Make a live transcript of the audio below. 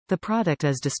The product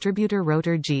is Distributor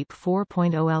Rotor Jeep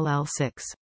 4.0 LL6.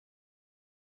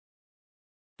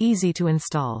 Easy to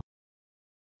install.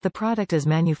 The product is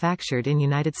manufactured in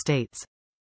United States.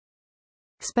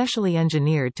 Specially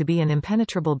engineered to be an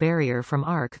impenetrable barrier from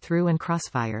arc through and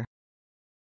crossfire.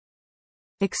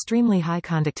 Extremely high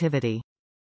conductivity.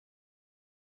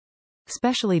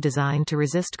 Specially designed to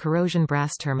resist corrosion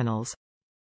brass terminals.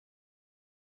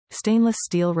 Stainless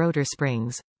steel rotor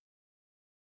springs.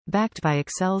 Backed by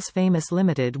ACCEL's famous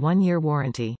limited 1-year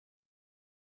warranty.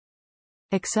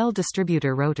 ACCEL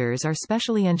Distributor Rotors are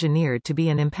specially engineered to be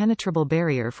an impenetrable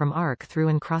barrier from arc through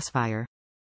and crossfire.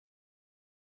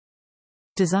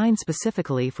 Designed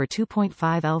specifically for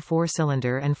 2.5L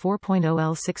 4-cylinder and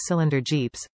 4.0L 6-cylinder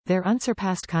Jeeps, their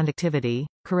unsurpassed conductivity,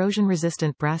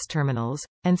 corrosion-resistant brass terminals,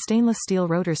 and stainless steel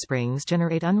rotor springs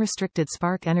generate unrestricted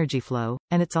spark energy flow,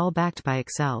 and it's all backed by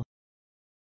ACCEL.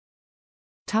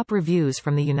 Top reviews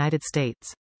from the United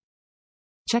States.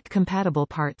 Check compatible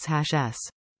parts #S.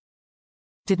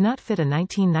 Did not fit a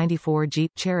 1994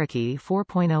 Jeep Cherokee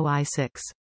 4.0 i6.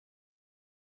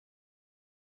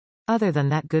 Other than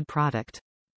that, good product.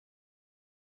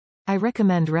 I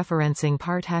recommend referencing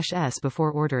part #S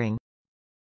before ordering.